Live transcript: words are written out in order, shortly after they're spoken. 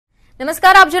નમસ્કાર,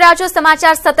 આપ જોઈ રહ્યા છો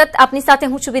સમાચાર સતત. આપની સાથે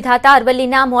હું છું વિધાતા.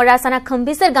 અરવલ્લીના મોડાસાના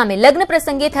ખંભીસર ગામે લગ્ન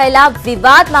પ્રસંગે થયેલા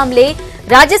વિવાદ મામલે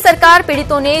રાજ્ય સરકાર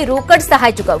પીડિતોને રોકડ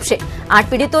સહાય ચૂકવશે.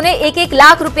 8 પીડિતોને 1-1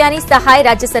 લાખ રૂપિયાની સહાય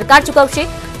રાજ્ય સરકાર ચૂકવશે.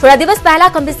 થોડા દિવસ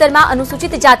પહેલા ખંભીસરમાં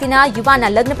અનુસૂચિત જાતિના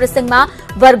યુવાનના લગ્ન પ્રસંગમાં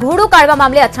વરઘોડો કાઢવા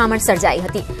મામલે અથડામણ સર્જાઈ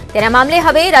હતી. તેના મામલે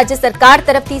હવે રાજ્ય સરકાર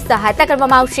તરફથી સહાયતા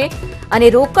કરવામાં આવશે અને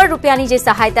રોકડ રૂપિયાની જે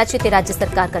સહાયતા છે તે રાજ્ય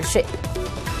સરકાર કરશે.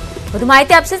 વધુ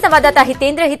માહિતી આપશે સંવાદદાતા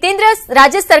હિતેન્દ્ર. હિતેન્દ્ર,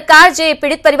 રાજ્ય સરકાર જે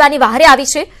પીડિત પરિવારની વહારે આવી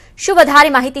છે, શું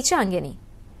વધારે માહિતી છે અંગેની?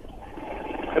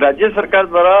 રાજ્ય સરકાર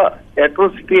દ્વારા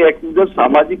એટ્રોસિટી એક્ટ મુજબ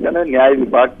સામાજિક અને ન્યાય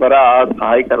વિભાગ દ્વારા આ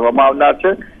સહાય કરવામાં આવનાર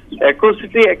છે.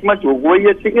 એટ્રોસિટી એક્ટમાં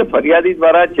જોગવાઈ છે કે ફરિયાદી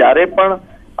દ્વારા જ્યારે પણ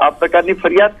આ પ્રકારની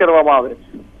ફરિયાદ કરવામાં આવે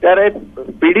ત્યારે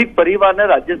પીડિત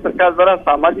પરિવારને રાજ્ય સરકાર દ્વારા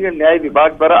સામાજિક અને ન્યાય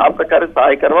વિભાગ દ્વારા આ પ્રકારે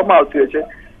સહાય કરવામાં આવતી હોય છે.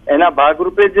 એના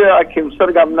ભાગરૂપે જ આ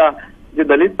ખીમસર ગામના જે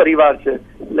દલિત પરિવાર છે,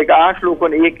 એટલે કે 8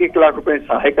 લોકોને 1-1 લાખ રૂપિયાની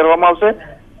સહાય કરવામાં આવશે.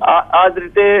 આ જ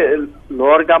રીતે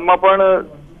લોઅર ગામમાં પણ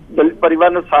દલિત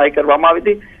પરિવારને સહાય કરવામાં આવી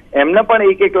હતી. એમને પણ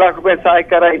 1-1 લાખ રૂપિયા સહાય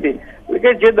કરાઈ હતી. એટલે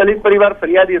કે જે દલિત પરિવાર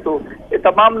ફરિયાદી હતો એ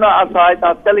તમામને આ સહાય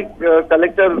તાત્કાલિક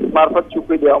કલેક્ટર મારફત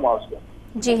ચૂકવી દેવામાં આવશે.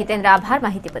 જી હિતેન્દ્ર, આભાર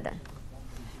માહિતી બદલ.